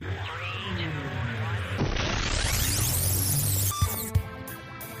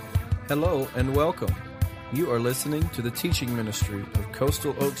Hello and welcome. You are listening to the teaching ministry of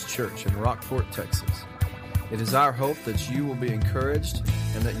Coastal Oaks Church in Rockport, Texas. It is our hope that you will be encouraged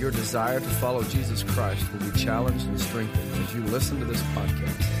and that your desire to follow Jesus Christ will be challenged and strengthened as you listen to this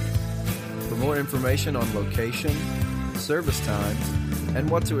podcast. For more information on location, service times, and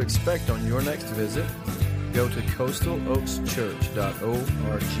what to expect on your next visit, go to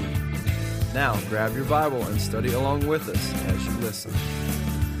coastaloakschurch.org. Now, grab your Bible and study along with us as you listen.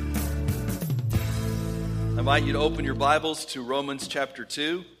 I invite you to open your Bibles to Romans chapter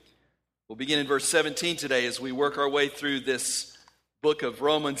 2. We'll begin in verse 17 today as we work our way through this book of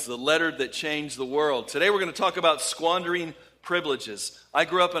Romans, the letter that changed the world. Today we're going to talk about squandering privileges. I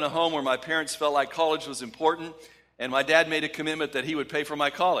grew up in a home where my parents felt like college was important, and my dad made a commitment that he would pay for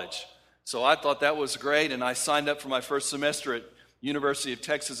my college. So I thought that was great, and I signed up for my first semester at University of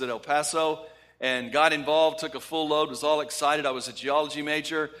Texas at El Paso, and got involved, took a full load, was all excited. I was a geology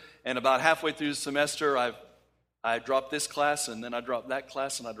major, and about halfway through the semester, I dropped this class, and then I dropped that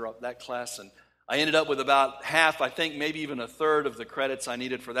class, and I dropped that class, and I ended up with about half, I think maybe even a third of the credits I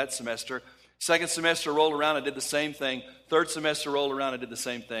needed for that semester. Second semester rolled around, I did the same thing. Third semester rolled around, I did the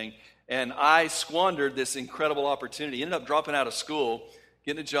same thing. And I squandered this incredible opportunity. Ended up dropping out of school,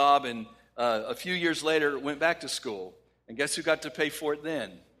 getting a job, and a few years later went back to school. And guess who got to pay for it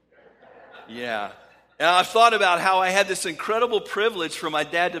then? Yeah. And I've thought about how I had this incredible privilege for my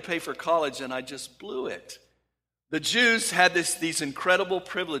dad to pay for college, and I just blew it. The Jews had these incredible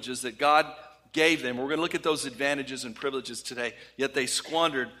privileges that God gave them. We're going to look at those advantages and privileges today, yet they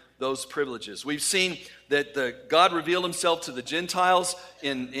squandered those privileges. We've seen that God revealed himself to the Gentiles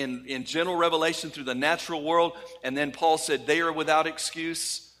in general revelation through the natural world, and then Paul said they are without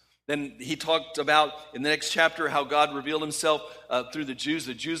excuse. Then he talked about in the next chapter how God revealed himself through the Jews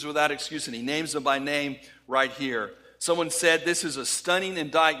are without excuse, and he names them by name right here. Someone said this is a stunning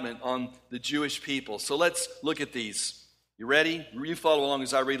indictment on the Jewish people. So let's look at these. You ready? You follow along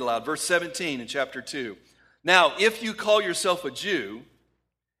as I read aloud. Verse 17 in chapter 2. Now, if you call yourself a Jew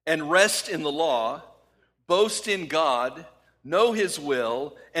and rest in the law, boast in God, know his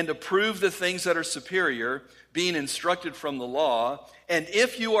will, and approve the things that are superior, being instructed from the law, and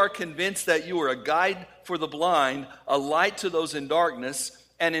if you are convinced that you are a guide for the blind, a light to those in darkness,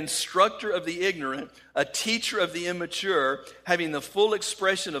 an instructor of the ignorant, a teacher of the immature, having the full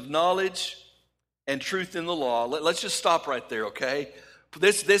expression of knowledge and truth in the law. Let's just stop right there, okay?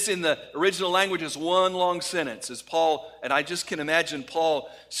 This in the original language is one long sentence. As Paul, and I just can imagine Paul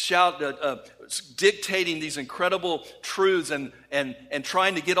dictating these incredible truths and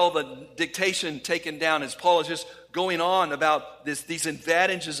trying to get all the dictation taken down as Paul is just going on about these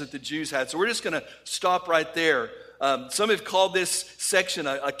advantages that the Jews had. So we're just going to stop right there. Some have called this section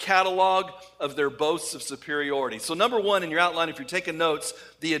a catalog of their boasts of superiority. So number one in your outline, if you're taking notes,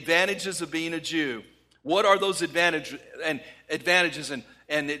 the advantages of being a Jew. What are those advantages? And it's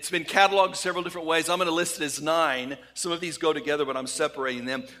been cataloged several different ways. I'm going to list it as 9. Some of these go together, but I'm separating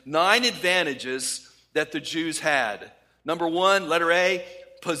them. 9 advantages that the Jews had. Number 1, letter A,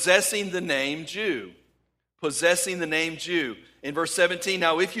 possessing the name Jew. Possessing the name Jew. In verse 17,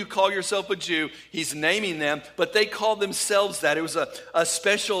 now if you call yourself a Jew, he's naming them, but they called themselves that. It was a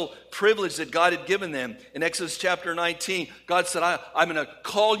special privilege that God had given them. In Exodus chapter 19, God said, I'm going to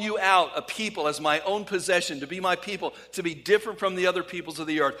call you out, a people, as my own possession, to be my people, to be different from the other peoples of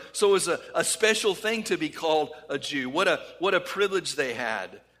the earth. So it was a special thing to be called a Jew. What a privilege they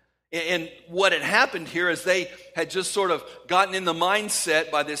had. And what had happened here is they had just sort of gotten in the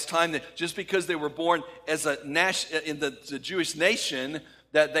mindset by this time that just because they were born as in the Jewish nation,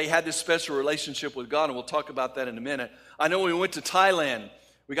 that they had this special relationship with God, and we'll talk about that in a minute. I know when we went to Thailand,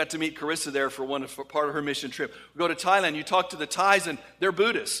 we got to meet Carissa there for part of her mission trip. We go to Thailand, you talk to the Thais, and they're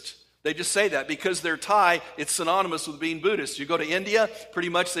Buddhist. They just say that. Because they're Thai, it's synonymous with being Buddhist. You go to India, pretty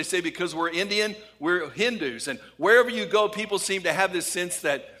much they say because we're Indian, we're Hindus. And wherever you go, people seem to have this sense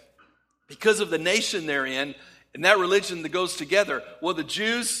that because of the nation they're in, and that religion that goes together. Well, the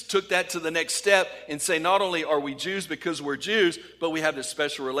Jews took that to the next step and say, not only are we Jews because we're Jews, but we have this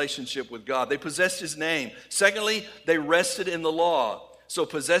special relationship with God. They possessed his name. Secondly, they rested in the law. So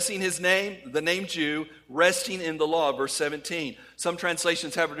possessing his name, the name Jew, resting in the law, verse 17. Some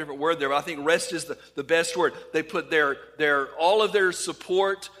translations have a different word there, but I think rest is the best word. They put all of their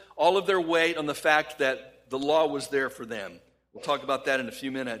support, all of their weight on the fact that the law was there for them. We'll talk about that in a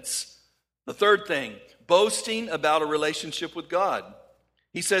few minutes. The third thing, boasting about a relationship with God.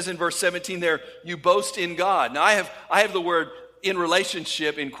 He says in verse 17 there, you boast in God. Now I have the word in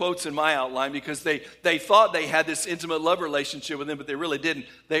relationship in quotes in my outline because they thought they had this intimate love relationship with him, but they really didn't.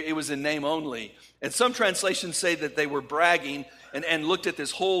 It was in name only. And some translations say that they were bragging and looked at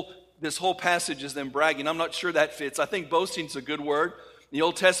this whole this whole passage is them bragging. I'm not sure that fits. I think boasting's a good word. In the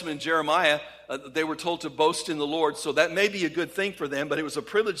Old Testament, in Jeremiah, they were told to boast in the Lord, so that may be a good thing for them, but it was a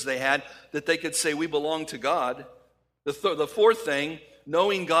privilege they had that they could say, we belong to God. The fourth thing,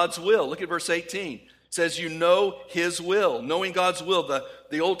 knowing God's will. Look at verse 18. It says, you know his will. Knowing God's will,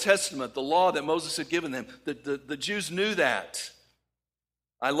 the Old Testament, the law that Moses had given them. The Jews knew that.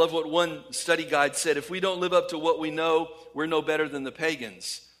 I love what one study guide said, if we don't live up to what we know, we're no better than the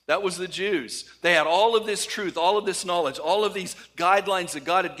pagans. That was the Jews. They had all of this truth, all of this knowledge, all of these guidelines that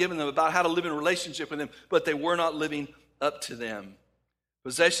God had given them about how to live in relationship with him, but they were not living up to them.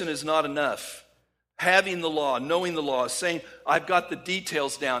 Possession is not enough. Having the law, knowing the law, saying, I've got the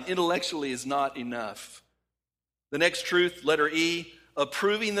details down, intellectually is not enough. The next truth, letter E,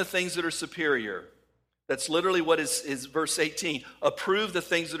 approving the things that are superior. That's literally what is verse 18. Approve the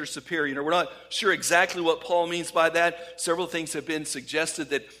things that are superior. Now, we're not sure exactly what Paul means by that. Several things have been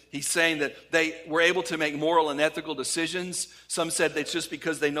suggested that he's saying that they were able to make moral and ethical decisions. Some said it's just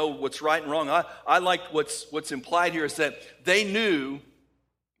because they know what's right and wrong. I like what's implied here is that they knew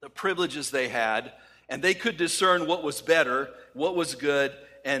the privileges they had, and they could discern what was better, what was good,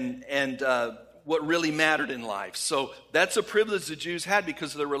 and what really mattered in life. So that's a privilege the Jews had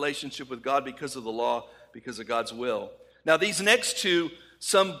because of their relationship with God, because of the law, because of God's will. Now these next two,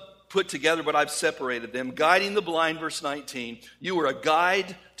 some put together, but I've separated them. Guiding the blind, verse 19. You were a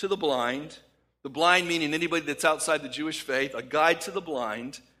guide to the blind. The blind meaning anybody that's outside the Jewish faith, a guide to the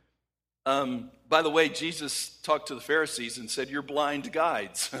blind. By the way, Jesus talked to the Pharisees and said, you're blind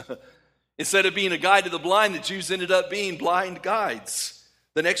guides. Instead of being a guide to the blind, the Jews ended up being blind guides.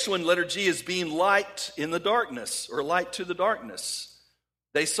 The next one, letter G, is being light in the darkness, or light to the darkness.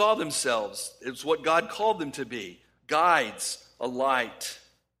 They saw themselves. It's what God called them to be. Guides, a light.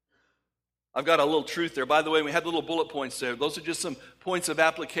 I've got a little truth there. By the way, we had little bullet points there. Those are just some points of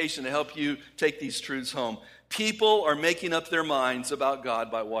application to help you take these truths home. People are making up their minds about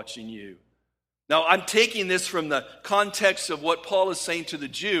God by watching you. Now, I'm taking this from the context of what Paul is saying to the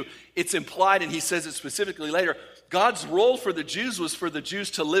Jew. It's implied, and he says it specifically later, God's role for the Jews was for the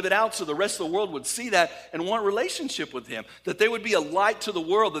Jews to live it out so the rest of the world would see that and want a relationship with him. That they would be a light to the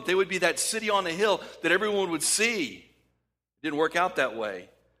world, that they would be that city on a hill that everyone would see. It didn't work out that way.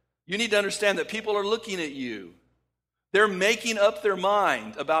 You need to understand that people are looking at you. They're making up their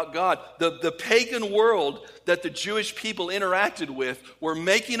mind about God. The pagan world that the Jewish people interacted with were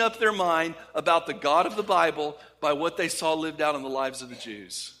making up their mind about the God of the Bible by what they saw lived out in the lives of the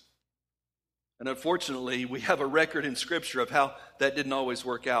Jews. And unfortunately, we have a record in Scripture of how that didn't always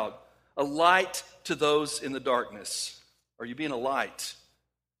work out. A light to those in the darkness. Are you being a light?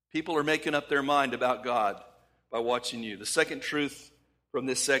 People are making up their mind about God by watching you. The second truth from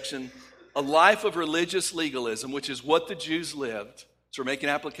this section, a life of religious legalism, which is what the Jews lived. So we're making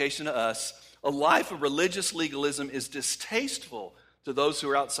application to us. A life of religious legalism is distasteful to those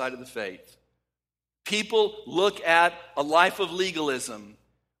who are outside of the faith. People look at a life of legalism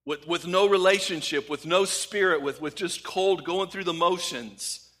with no relationship, with no spirit, with just cold going through the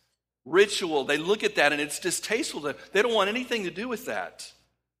motions, ritual. They look at that and it's distasteful. They don't want anything to do with that.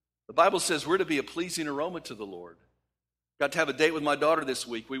 The Bible says we're to be a pleasing aroma to the Lord. Got to have a date with my daughter this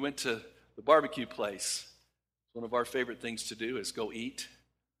week. We went to the barbecue place. One of our favorite things to do is go eat.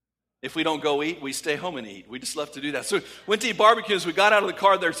 If we don't go eat, we stay home and eat. We just love to do that. So went to eat barbecue. As we got out of the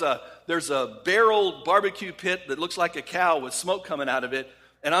car, there's a barrel barbecue pit that looks like a cow with smoke coming out of it.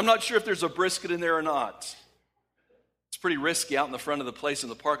 And I'm not sure if there's a brisket in there or not. It's pretty risky out in the front of the place in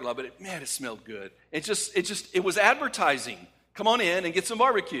the parking lot, but it smelled good. It was advertising. Come on in and get some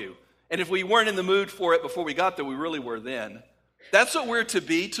barbecue. And if we weren't in the mood for it before we got there, we really were then. That's what we're to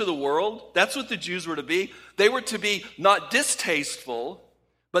be to the world. That's what the Jews were to be. They were to be not distasteful,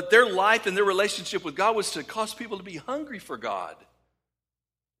 but their life and their relationship with God was to cause people to be hungry for God,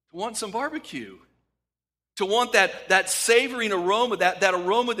 to want some barbecue, to want that savoring aroma, that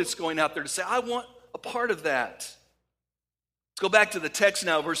aroma that's going out there, to say, I want a part of that. Let's go back to the text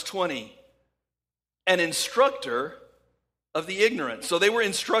now, verse 20. An instructor of the ignorant. So they were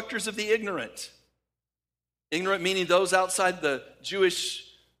instructors of the ignorant. Ignorant meaning those outside the Jewish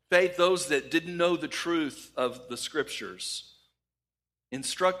faith, those that didn't know the truth of the Scriptures.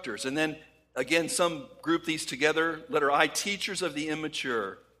 Instructors. And then, again, some group these together. Letter I, teachers of the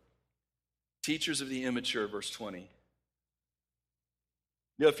immature. Teachers of the immature, verse 20.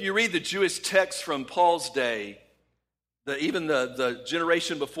 Now, if you read the Jewish text from Paul's day, even the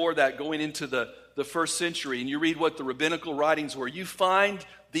generation before that, going into the first century, and you read what the rabbinical writings were, you find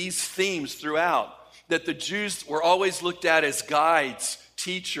these themes throughout, that the Jews were always looked at as guides,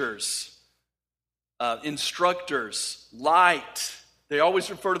 teachers, instructors, light. They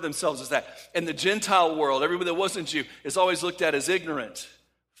always refer to themselves as that. And the Gentile world, everybody that wasn't Jew, is always looked at as ignorant,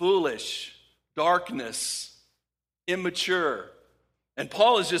 foolish, darkness, immature. And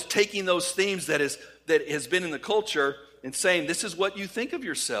Paul is just taking those themes that has been in the culture and saying, this is what you think of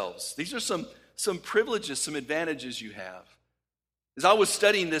yourselves. These are some privileges, some advantages you have. As I was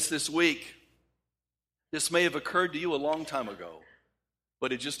studying this week, this may have occurred to you a long time ago,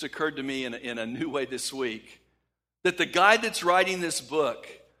 but it just occurred to me in a new way this week, that the guy that's writing this book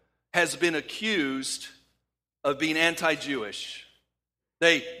has been accused of being anti-Jewish.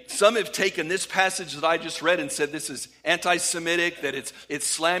 Some have taken this passage that I just read and said this is anti-Semitic, that it's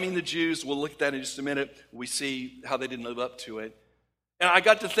slamming the Jews. We'll look at that in just a minute. We see how they didn't live up to it. And I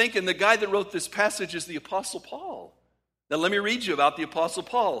got to thinking, the guy that wrote this passage is the Apostle Paul. Now let me read you about the Apostle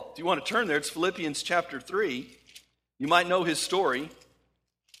Paul. If you want to turn there, it's Philippians chapter 3. You might know his story.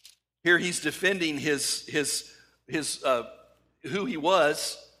 Here he's defending who he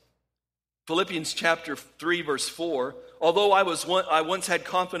was. Philippians chapter 3, verse 4. Although I once had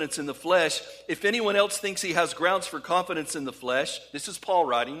confidence in the flesh, if anyone else thinks he has grounds for confidence in the flesh, this is Paul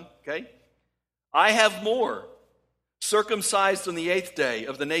writing, okay? I have more. Circumcised on the 8th day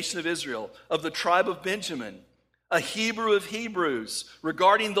of the nation of Israel, of the tribe of Benjamin, a Hebrew of Hebrews,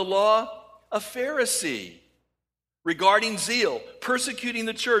 regarding the law, a Pharisee, regarding zeal, persecuting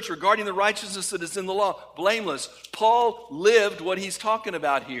the church, regarding the righteousness that is in the law, blameless. Paul lived what he's talking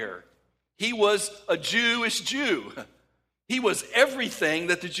about here. He was a Jewish Jew. He was everything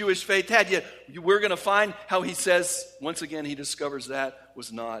that the Jewish faith had. Yet we're going to find how he says, once again, he discovers that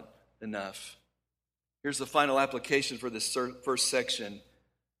was not enough. Here's the final application for this first section,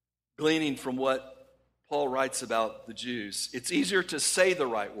 gleaning from what Paul writes about the Jews. It's easier to say the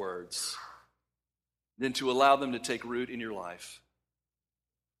right words than to allow them to take root in your life.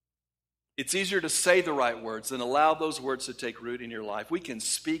 It's easier to say the right words than allow those words to take root in your life. We can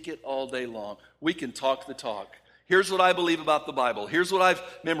speak it all day long. We can talk the talk. Here's what I believe about the Bible. Here's what I've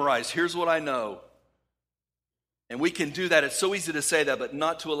memorized. Here's what I know. And we can do that. It's so easy to say that, but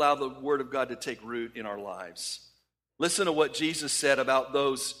not to allow the Word of God to take root in our lives. Listen to what Jesus said about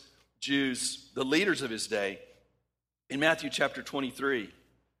those Jews, the leaders of his day, in Matthew chapter 23.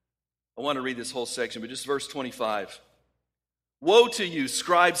 I want to read this whole section, but just verse 25. Woe to you,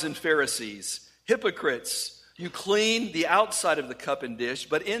 scribes and Pharisees, hypocrites! You clean the outside of the cup and dish,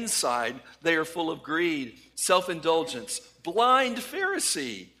 but inside they are full of greed, self-indulgence. Blind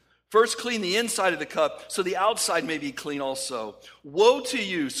Pharisee! First clean the inside of the cup, so the outside may be clean also. Woe to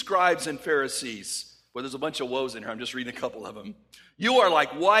you, scribes and Pharisees! Well, there's a bunch of woes in here. I'm just reading a couple of them. You are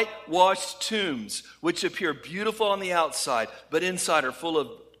like whitewashed tombs, which appear beautiful on the outside, but inside are full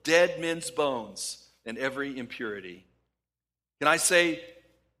of dead men's bones and every impurity. Can I say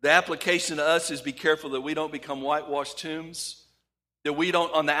the application to us is be careful that we don't become whitewashed tombs, that we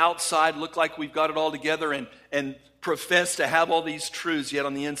don't on the outside look like we've got it all together and profess to have all these truths, yet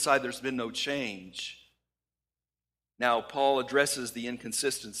on the inside there's been no change. Now, Paul addresses the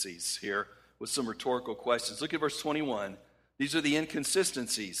inconsistencies here with some rhetorical questions. Look at verse 21. These are the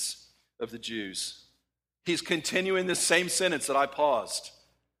inconsistencies of the Jews. He's continuing this same sentence that I paused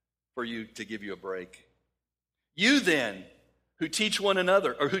for you to give you a break. You then, who teach one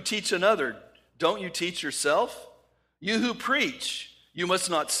another, or who teach another, don't you teach yourself? You who preach, you must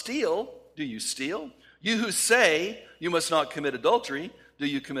not steal, do you steal? You who say, you must not commit adultery, do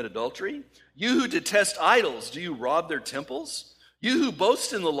you commit adultery? You who detest idols, do you rob their temples? You who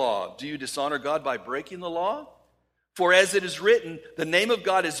boast in the law, do you dishonor God by breaking the law? For as it is written, the name of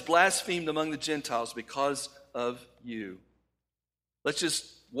God is blasphemed among the Gentiles because of you. Let's just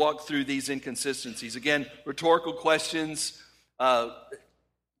walk through these inconsistencies. Again, rhetorical questions.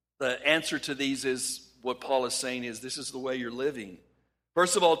 The answer to these is what Paul is saying is this is the way you're living.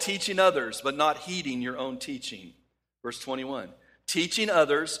 First of all, teaching others, but not heeding your own teaching. Verse 21. Teaching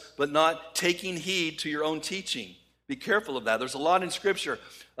others, but not taking heed to your own teaching. Be careful of that. There's a lot in Scripture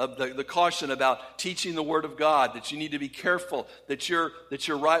of the caution about teaching the Word of God, that you need to be careful, that you're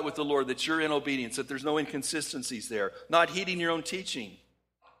right with the Lord, that you're in obedience, that there's no inconsistencies there. Not heeding your own teaching.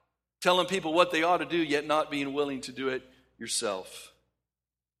 Telling people what they ought to do, yet not being willing to do it yourself.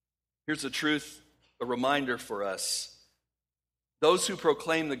 Here's the truth, a reminder for us. Those who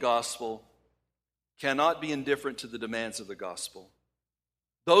proclaim the gospel cannot be indifferent to the demands of the gospel.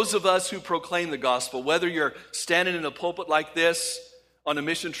 Those of us who proclaim the gospel, whether you're standing in a pulpit like this, on a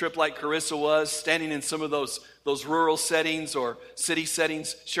mission trip like Carissa was, standing in some of those rural settings or city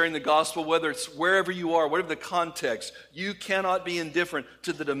settings, sharing the gospel, whether it's wherever you are, whatever the context, you cannot be indifferent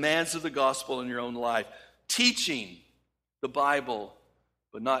to the demands of the gospel in your own life. Teaching the Bible,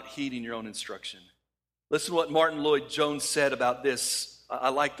 but not heeding your own instruction. Listen to what Martin Lloyd-Jones said about this. I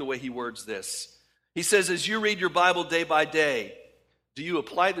like the way he words this. He says, as you read your Bible day by day, do you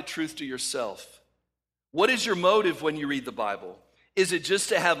apply the truth to yourself? What is your motive when you read the Bible? Is it just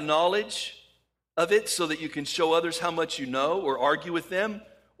to have knowledge of it so that you can show others how much you know or argue with them?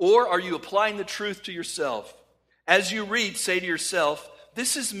 Or are you applying the truth to yourself? As you read, say to yourself,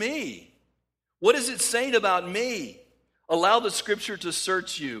 this is me. What is it saying about me? Allow the Scripture to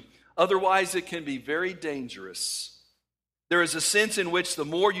search you. Otherwise, it can be very dangerous. There is a sense in which the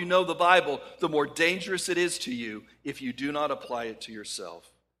more you know the Bible, the more dangerous it is to you if you do not apply it to yourself.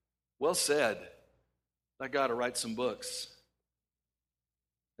 Well said. I got to write some books.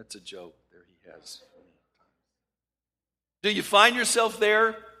 That's a joke. There he has. Do you find yourself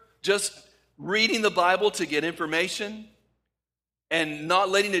there just reading the Bible to get information and not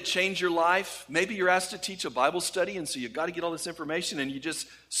letting it change your life? Maybe you're asked to teach a Bible study, and so you've got to get all this information and you just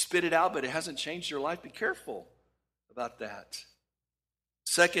spit it out, but it hasn't changed your life. Be careful about that.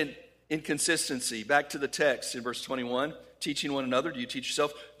 Second, inconsistency. Back to the text in verse 21. Teaching one another. Do you teach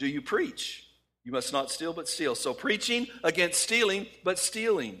yourself? Do you preach? You must not steal, but steal. So preaching against stealing, but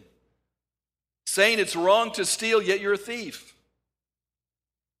stealing. Saying it's wrong to steal, yet you're a thief.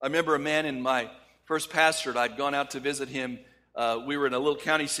 I remember a man in my first pastorate. I'd gone out to visit him. We were in a little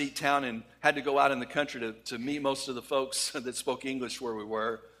county seat town and had to go out in the country to meet most of the folks that spoke English where we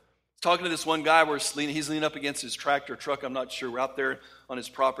were. Talking to this one guy, he's leaning up against his tractor truck, I'm not sure, we're out there on his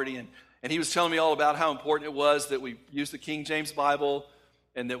property, and he was telling me all about how important it was that we use the King James Bible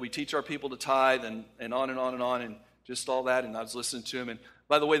and that we teach our people to tithe and on and on and on and just all that, and I was listening to him. And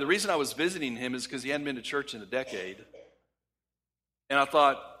by the way, the reason I was visiting him is because he hadn't been to church in a decade. And I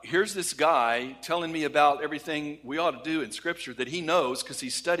thought, here's this guy telling me about everything we ought to do in Scripture that he knows because he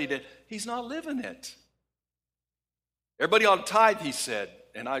studied it. He's not living it. Everybody ought to tithe, he said,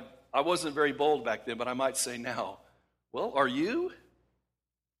 and I wasn't very bold back then, but I might say now, well, are you?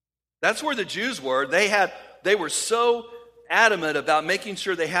 That's where the Jews were. They were so adamant about making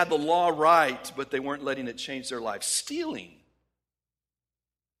sure they had the law right, but they weren't letting it change their life. Stealing.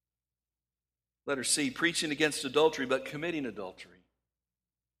 Letter C, preaching against adultery, but committing adultery.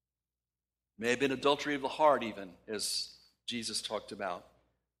 May have been adultery of the heart even, as Jesus talked about.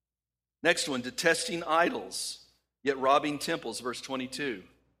 Next one, detesting idols, yet robbing temples, verse 22.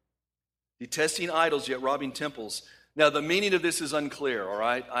 Detesting idols, yet robbing temples. Now, the meaning of this is unclear, all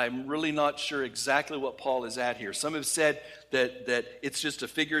right? I'm really not sure exactly what Paul is at here. Some have said that it's just a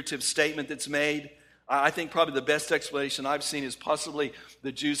figurative statement that's made. I think probably the best explanation I've seen is possibly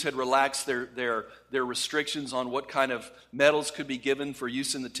the Jews had relaxed their restrictions on what kind of metals could be given for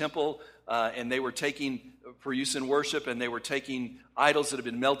use in the temple, and they were taking, for use in worship, and they were taking idols that had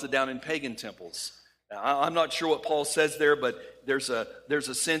been melted down in pagan temples. I'm not sure what Paul says there, but there's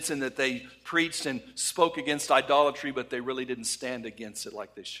a sense in that they preached and spoke against idolatry, but they really didn't stand against it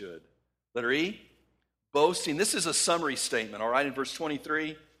like they should. Letter E, boasting. This is a summary statement, all right? In verse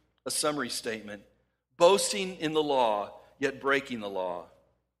 23, a summary statement. Boasting in the law, yet breaking the law.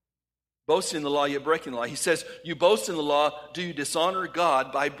 Boasting in the law, yet breaking the law. He says, you boast in the law, do you dishonor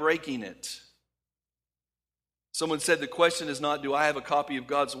God by breaking it? Someone said the question is not, do I have a copy of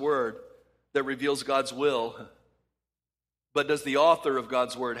God's word that reveals God's will, but does the author of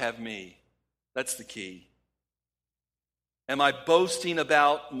God's word have me? That's the key. Am I boasting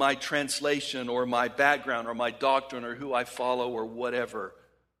about my translation or my background or my doctrine or who I follow or whatever?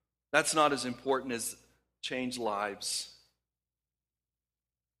 That's not as important as change lives.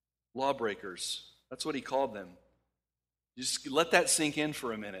 Lawbreakers. That's what he called them. Just let that sink in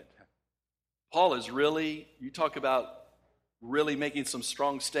for a minute. Paul is really, you talk about really making some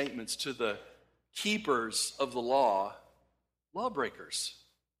strong statements to the keepers of the law, lawbreakers.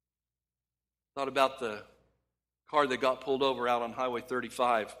 Thought about the car that got pulled over out on Highway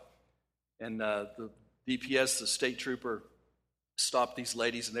 35, and the DPS, the state trooper, stopped these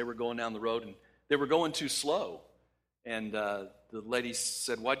ladies, and they were going down the road, and they were going too slow. And the lady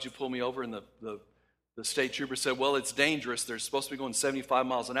said, why'd you pull me over? And the state trooper said, well, it's dangerous. They're supposed to be going 75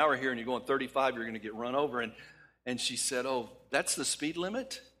 miles an hour here, and you're going 35, you're going to get run over. And she said, oh, that's the speed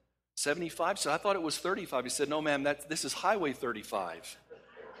limit? 75? So I thought it was 35. He said, no, ma'am, this is Highway 35.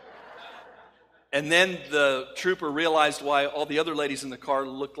 And then the trooper realized why all the other ladies in the car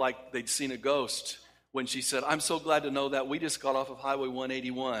looked like they'd seen a ghost when she said, I'm so glad to know that we just got off of Highway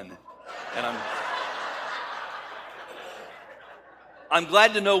 181. And I'm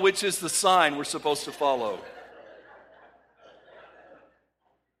glad to know which is the sign we're supposed to follow.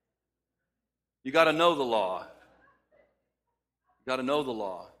 You got to know the law. You got to know the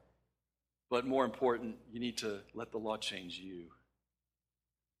law. But more important, you need to let the law change you.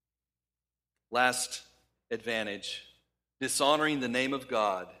 Last advantage, dishonoring the name of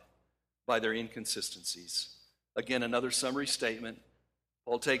God by their inconsistencies. Again, another summary statement.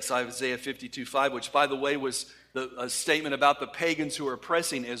 Paul takes Isaiah 52:5, which, by the way, was a statement about the pagans who are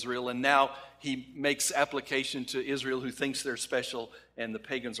oppressing Israel, and now he makes application to Israel who thinks they're special, and the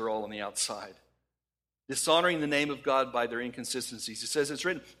pagans are all on the outside. Dishonoring the name of God by their inconsistencies. He says it's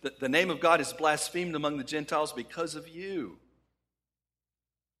written that the name of God is blasphemed among the Gentiles because of you.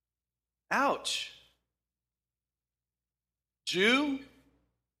 Ouch. Jew,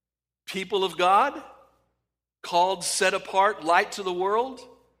 people of God, called, set apart, light to the world,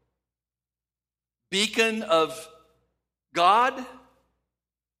 beacon of God,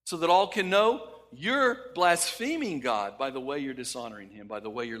 so that all can know, you're blaspheming God by the way you're dishonoring Him, by the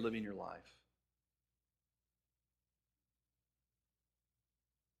way you're living your life.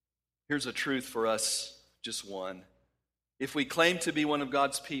 Here's a truth for us, just one. If we claim to be one of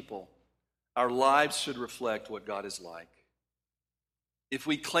God's people, our lives should reflect what God is like. If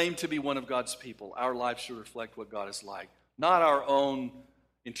we claim to be one of God's people, our lives should reflect what God is like. Not our own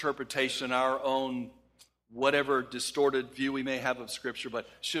interpretation, our own whatever distorted view we may have of Scripture, but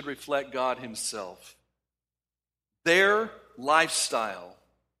should reflect God Himself. Their lifestyle,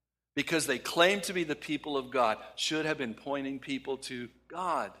 because they claim to be the people of God, should have been pointing people to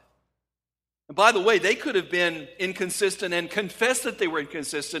God. And by the way, they could have been inconsistent and confessed that they were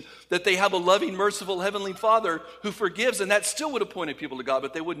inconsistent, that they have a loving, merciful Heavenly Father who forgives, and that still would have pointed people to God,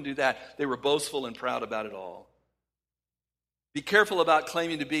 but they wouldn't do that. They were boastful and proud about it all. Be careful about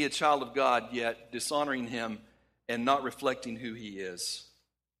claiming to be a child of God, yet dishonoring Him and not reflecting who He is.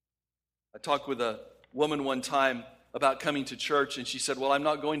 I talked with a woman one time about coming to church, and she said, well, I'm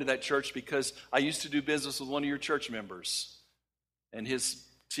not going to that church because I used to do business with one of your church members, and his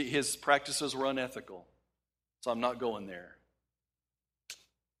practices were unethical, so I'm not going there.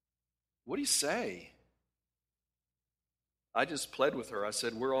 What do you say? I just pled with her. I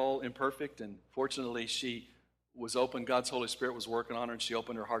said, we're all imperfect, and fortunately she was open. God's Holy Spirit was working on her, and she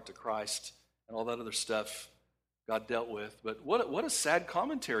opened her heart to Christ, and all that other stuff God dealt with. But what a sad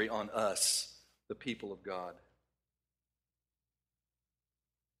commentary on us, the people of God.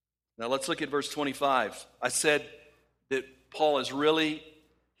 Now let's look at verse 25. I said that Paul is really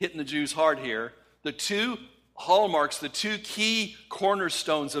hitting the Jews hard here. The two hallmarks, the two key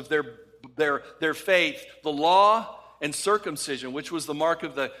cornerstones of their faith, the law and circumcision, which was the mark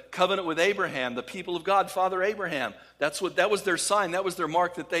of the covenant with Abraham, the people of God, Father Abraham. That was their sign. That was their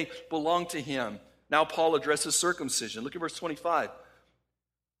mark that they belonged to him. Now Paul addresses circumcision. Look at verse 25.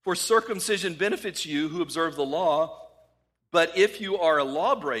 For circumcision benefits you who observe the law, but if you are a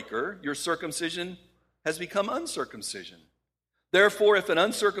lawbreaker, your circumcision has become uncircumcision. Therefore, if an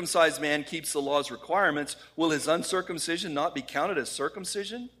uncircumcised man keeps the law's requirements, will his uncircumcision not be counted as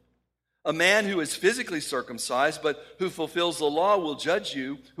circumcision? A man who is physically circumcised, but who fulfills the law, will judge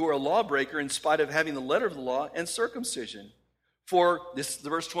you, who are a lawbreaker, in spite of having the letter of the law and circumcision. For, this is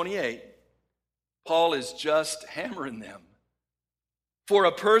verse 28, Paul is just hammering them. For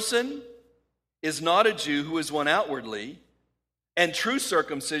a person is not a Jew who is one outwardly, and true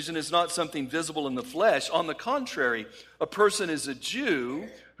circumcision is not something visible in the flesh. On the contrary, a person is a Jew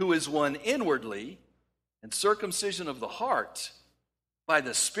who is one inwardly, and circumcision of the heart by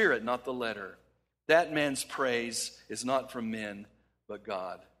the Spirit, not the letter. That man's praise is not from men, but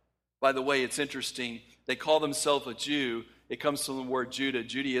God. By the way, it's interesting. They call themselves a Jew. It comes from the word Judah,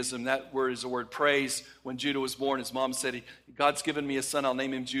 Judaism. That word is the word praise. When Judah was born, his mom said, God's given me a son, I'll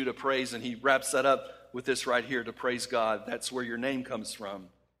name him Judah, praise. And he wraps that up with this right here, to praise God. That's where your name comes from.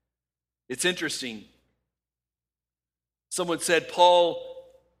 It's interesting. Someone said Paul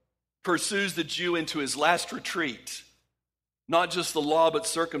pursues the Jew into his last retreat. Not just the law, but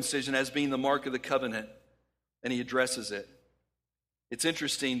circumcision as being the mark of the covenant. And he addresses it. It's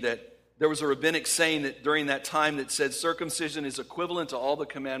interesting that there was a rabbinic saying that during that time that said circumcision is equivalent to all the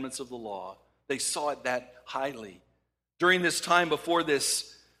commandments of the law. They saw it that highly. During this time before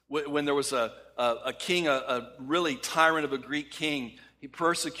this, when there was a king, a really tyrant of a Greek king, he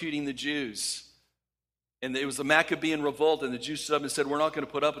persecuting the Jews. And it was the Maccabean revolt, and the Jews stood up and said, we're not going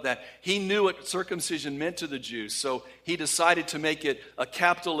to put up with that. He knew what circumcision meant to the Jews, so he decided to make it a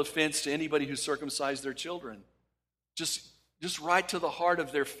capital offense to anybody who circumcised their children. Just right to the heart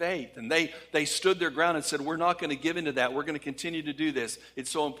of their faith. And they stood their ground and said, we're not going to give into that. We're going to continue to do this. It's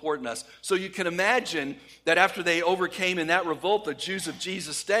so important to us. So you can imagine that after they overcame in that revolt, the Jews of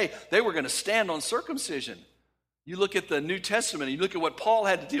Jesus' day, they were going to stand on circumcision. You look at the New Testament, you look at what Paul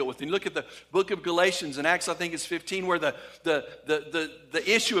had to deal with, and you look at the book of Galatians and Acts, I think it's 15, where the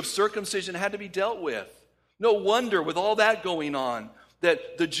issue of circumcision had to be dealt with. No wonder, with all that going on,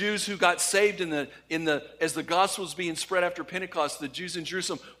 that the Jews who got saved as the gospel was being spread after Pentecost, the Jews in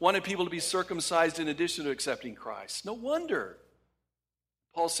Jerusalem wanted people to be circumcised in addition to accepting Christ. No wonder.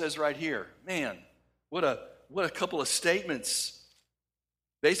 Paul says right here, man, what a couple of statements.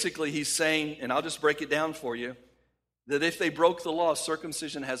 Basically, he's saying, and I'll just break it down for you, that if they broke the law,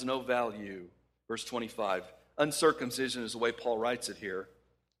 circumcision has no value. Verse 25. Uncircumcision is the way Paul writes it here.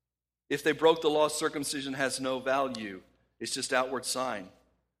 If they broke the law, circumcision has no value. It's just outward sign.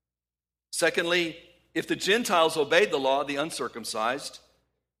 Secondly, if the Gentiles obeyed the law, the uncircumcised,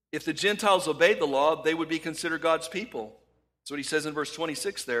 if the Gentiles obeyed the law, they would be considered God's people. That's what he says in verse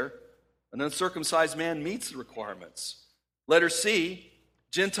 26 there. An uncircumcised man meets the requirements. Letter C,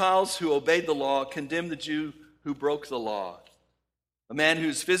 Gentiles who obeyed the law condemn the Jew who broke the law. A man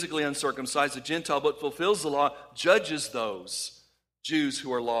who's physically uncircumcised, a Gentile, but fulfills the law, judges those Jews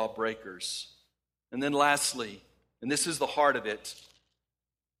who are law breakers. And then lastly, and this is the heart of it,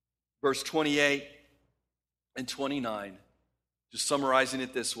 verse 28 and 29, just summarizing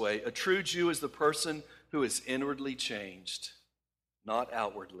it this way. A true Jew is the person who is inwardly changed, not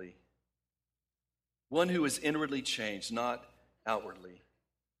outwardly. One who is inwardly changed, not outwardly.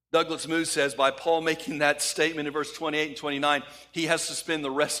 Douglas Moo says, by Paul making that statement in verse 28 and 29, he has to spend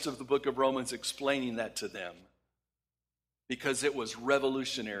the rest of the book of Romans explaining that to them, because it was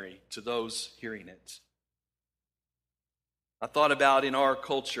revolutionary to those hearing it. I thought about in our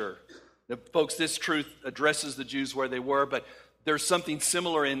culture, that, folks, this truth addresses the Jews where they were, but there's something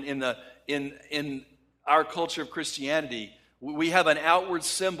similar in our culture of Christianity. We have an outward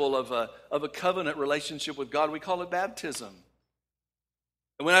symbol of a covenant relationship with God. We call it baptism.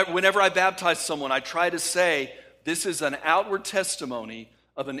 And whenever I baptize someone, I try to say this is an outward testimony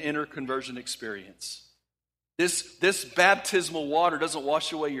of an inner conversion experience. This baptismal water doesn't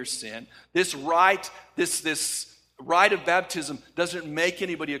wash away your sin. This rite of baptism doesn't make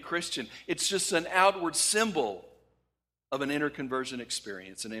anybody a Christian. It's just an outward symbol of an inner conversion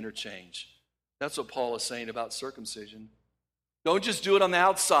experience, an inner change. That's what Paul is saying about circumcision. Don't just do it on the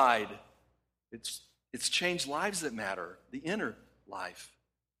outside. It's changed lives that matter, the inner life.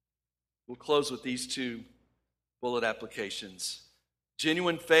 We'll close with these two bullet applications.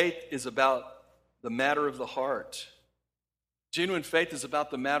 Genuine faith is about the matter of the heart. Genuine faith is about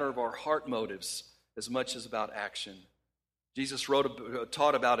the matter of our heart motives as much as about action. Jesus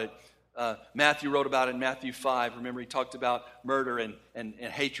taught about it. Matthew wrote about it in Matthew 5. Remember, he talked about murder and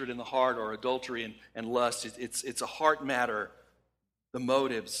hatred in the heart, or adultery and lust. It's a heart matter, the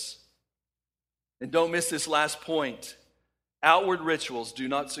motives. And don't miss this last point. Outward rituals do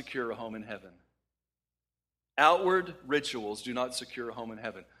not secure a home in heaven. Outward rituals do not secure a home in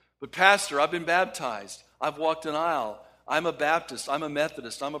heaven. But Pastor, I've been baptized. I've walked an aisle. I'm a Baptist. I'm a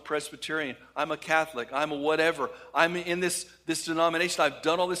Methodist. I'm a Presbyterian. I'm a Catholic. I'm a whatever. I'm in this denomination. I've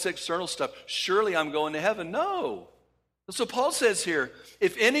done all this external stuff. Surely I'm going to heaven. No. That's what Paul says here.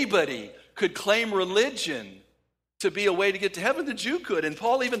 If anybody could claim religion to be a way to get to heaven, the Jew could. And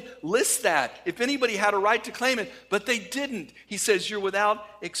Paul even lists that. If anybody had a right to claim it, but they didn't. He says, you're without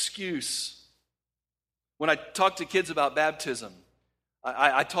excuse. When I talk to kids about baptism,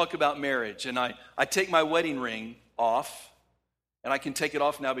 I talk about marriage, and I take my wedding ring off, and I can take it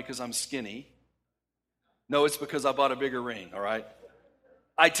off now because I'm skinny. No, it's because I bought a bigger ring, all right?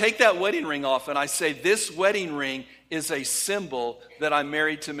 I take that wedding ring off, and I say, this wedding ring is a symbol that I'm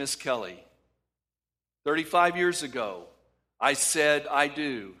married to Miss Kelly. 35 years ago, I said, I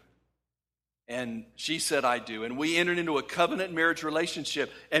do. And she said, I do. And we entered into a covenant marriage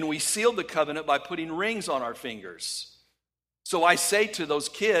relationship, and we sealed the covenant by putting rings on our fingers. So I say to those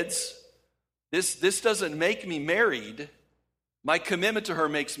kids, this doesn't make me married. My commitment to her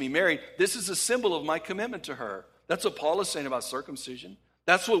makes me married. This is a symbol of my commitment to her. That's what Paul is saying about circumcision.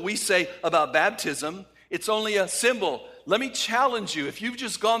 That's what we say about baptism. It's only a symbol. Let me challenge you. If you've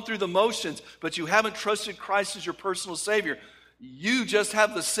just gone through the motions, but you haven't trusted Christ as your personal Savior, you just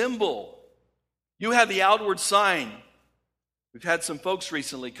have the symbol. You have the outward sign. We've had some folks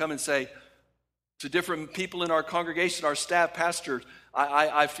recently come and say to different people in our congregation, our staff, pastors,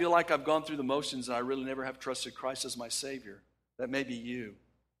 I feel like I've gone through the motions and I really never have trusted Christ as my Savior. That may be you.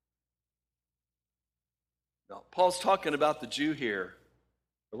 Now, Paul's talking about the Jew here.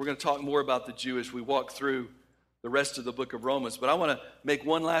 We're going to talk more about the Jew as we walk through the rest of the book of Romans. But I want to make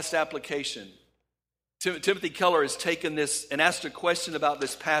one last application. Timothy Keller has taken this and asked a question about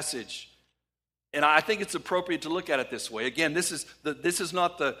this passage. And I think it's appropriate to look at it this way. Again, this is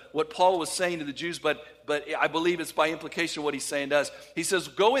not what Paul was saying to the Jews, but I believe it's by implication what he's saying to us. He says,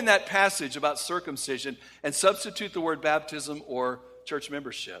 go in that passage about circumcision and substitute the word baptism or church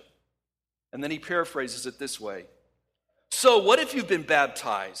membership. And then he paraphrases it this way. So what if you've been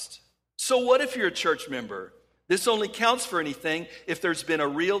baptized? So what if you're a church member? This only counts for anything if there's been a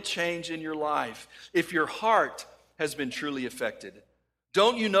real change in your life, if your heart has been truly affected.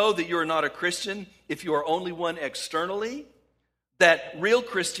 Don't you know that you are not a Christian if you are only one externally? That real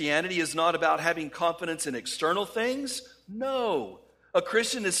Christianity is not about having confidence in external things? No. A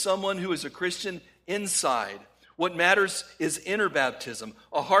Christian is someone who is a Christian inside. What matters is inner baptism,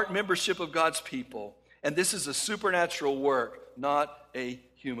 a heart membership of God's people. And this is a supernatural work, not a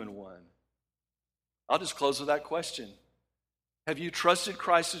human one. I'll just close with that question. Have you trusted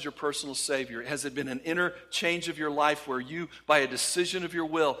Christ as your personal Savior? Has it been an inner change of your life where you, by a decision of your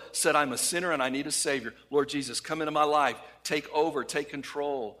will, said, I'm a sinner and I need a Savior. Lord Jesus, come into my life. Take over, take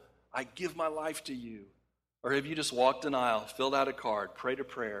control. I give my life to you. Or have you just walked an aisle, filled out a card, prayed a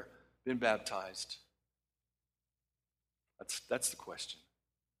prayer, been baptized? That's the question.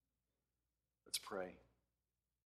 Let's pray.